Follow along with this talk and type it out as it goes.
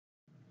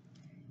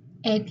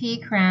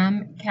AP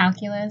Cram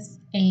Calculus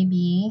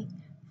AB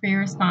Free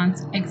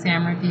Response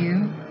Exam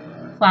Review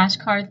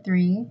Flashcard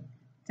 3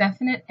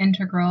 Definite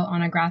Integral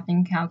on a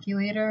Graphing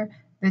Calculator,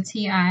 the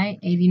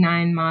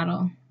TI-89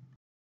 model.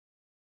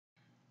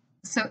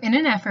 So in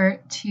an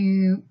effort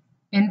to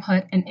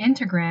input an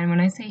integrand,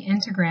 when I say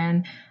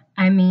integrand,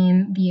 I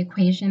mean the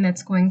equation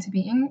that's going to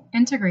be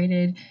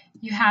integrated.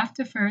 You have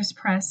to first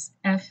press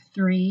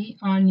F3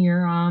 on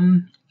your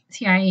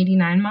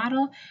TI-89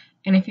 model.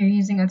 And if you're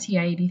using a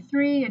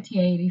TI-83, a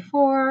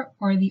TI-84,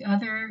 or the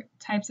other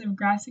types of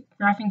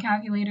graphing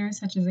calculators,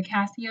 such as a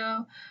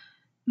Casio,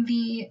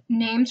 the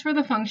names for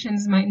the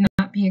functions might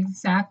not be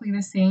exactly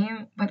the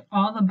same, but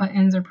all the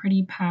buttons are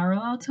pretty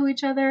parallel to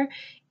each other.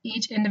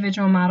 Each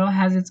individual model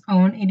has its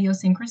own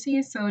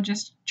idiosyncrasies, so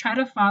just try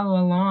to follow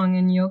along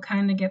and you'll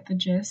kind of get the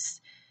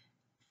gist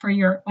for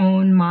your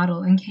own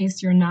model in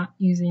case you're not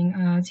using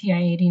a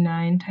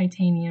TI-89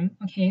 titanium,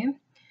 okay?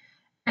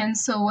 And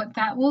so what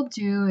that will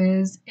do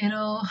is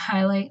it'll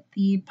highlight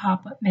the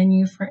pop-up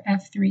menu for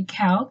F3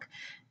 Calc.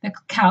 The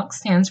Calc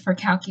stands for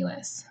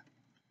calculus.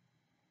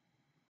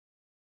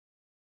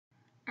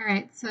 All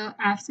right, so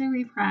after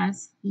we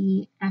press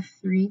the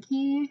F3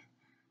 key,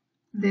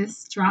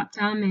 this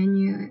drop-down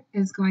menu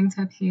is going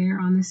to appear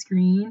on the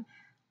screen.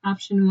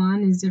 Option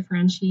 1 is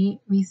differentiate.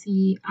 We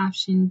see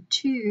option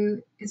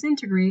 2 is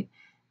integrate,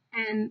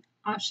 and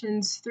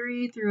options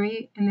 3 through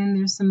 8, and then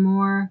there's some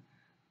more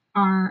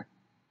are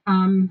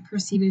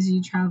proceed as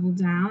you travel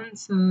down.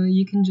 So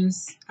you can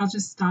I'll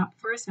just stop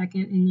for a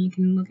second and you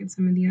can look at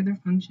some of the other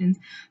functions.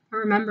 But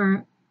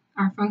remember,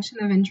 our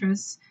function of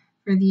interest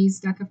for these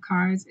deck of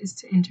cards is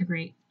to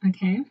integrate,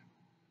 okay?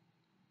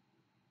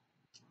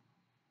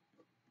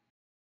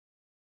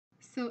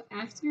 So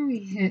after we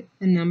hit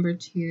the number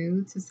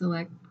 2 to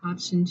select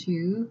option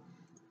 2,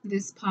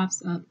 this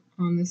pops up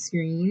on the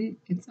screen.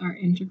 It's our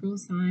integral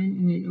sign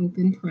and an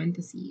open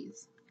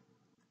parentheses.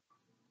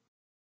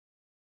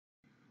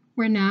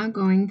 We're now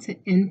going to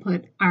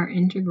input our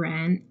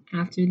integrand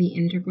after the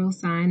integral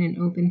sign and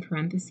open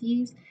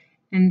parentheses,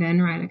 and then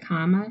write a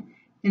comma.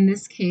 In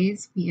this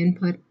case, we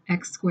input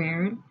x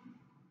squared,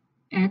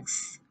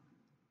 x,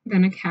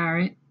 then a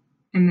caret,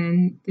 and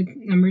then the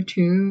number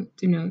 2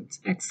 denotes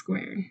x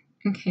squared,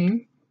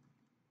 okay?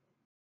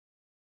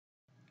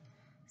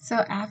 So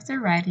after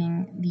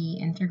writing the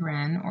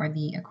integrand, or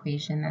the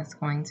equation that's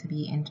going to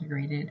be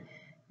integrated,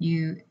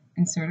 you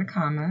insert a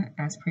comma,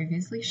 as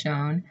previously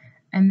shown,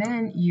 and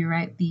then you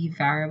write the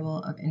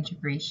variable of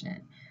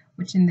integration,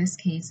 which in this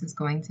case is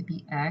going to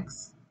be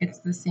x. It's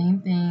the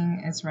same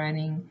thing as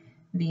writing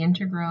the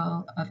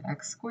integral of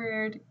x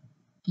squared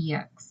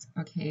dx,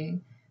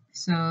 okay?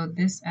 So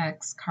this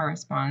x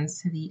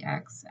corresponds to the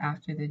x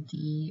after the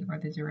d, or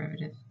the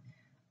derivative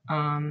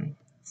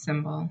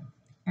symbol,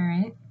 all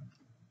right?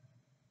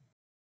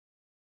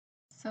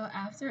 So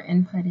after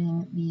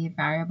inputting the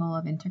variable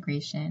of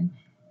integration,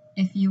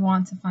 if you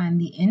want to find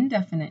the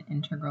indefinite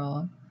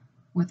integral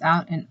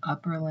without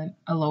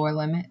a lower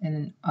limit and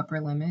an upper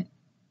limit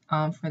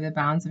for the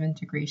bounds of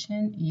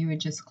integration, you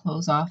would just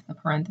close off the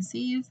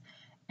parentheses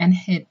and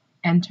hit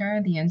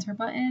enter, the enter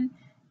button,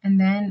 and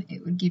then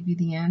it would give you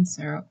the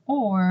answer,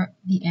 or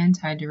the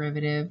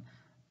antiderivative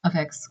of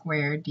x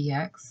squared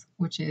dx,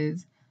 which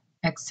is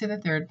x to the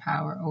third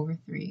power over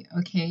 3,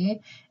 okay?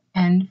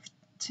 And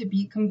to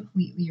be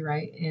completely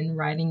right in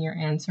writing your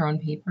answer on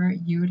paper,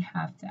 you would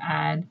have to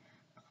add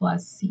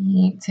plus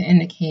c to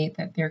indicate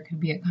that there could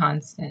be a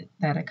constant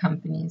that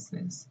accompanies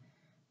this,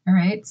 all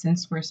right,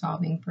 since we're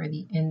solving for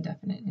the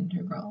indefinite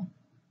integral.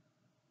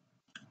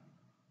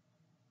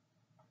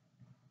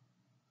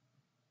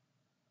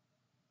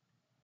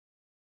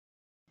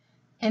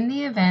 In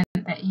the event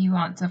that you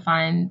want to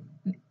find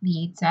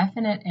the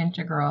definite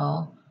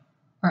integral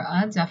or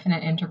a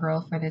definite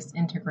integral for this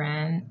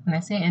integrand, when I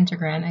say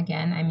integrand,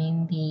 again, I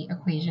mean the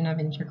equation of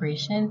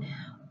integration,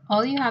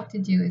 all you have to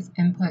do is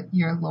input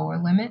your lower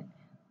limit,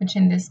 which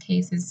in this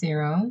case is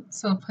 0.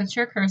 So put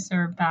your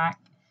cursor back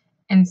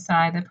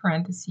inside the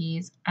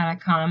parentheses at a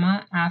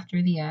comma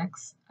after the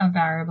x, a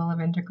variable of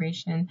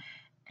integration,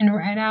 and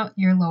write out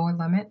your lower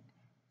limit,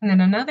 and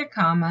then another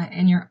comma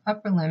and your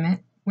upper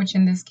limit, which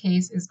in this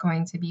case is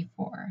going to be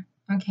 4,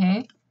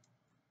 okay?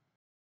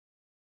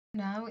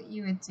 Now what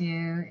you would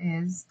do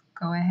is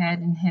go ahead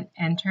and hit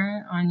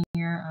enter on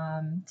your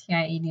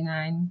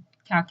TI-89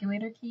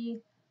 calculator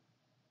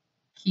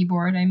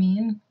keyboard,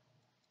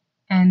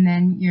 and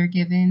then you're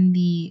given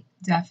the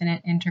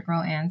definite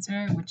integral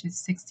answer, which is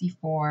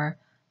 64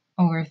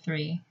 over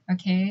 3,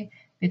 okay,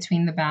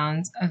 between the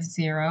bounds of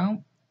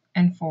 0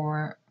 and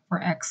 4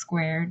 for x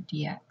squared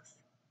dx.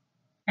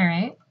 All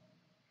right,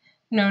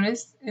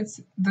 notice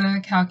the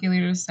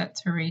calculator is set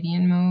to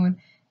radian mode,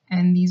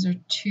 and these are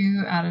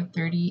 2 out of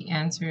 30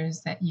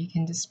 answers that you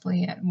can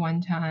display at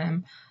one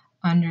time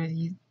under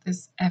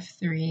this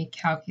F3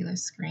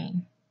 calculus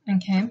screen,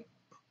 okay?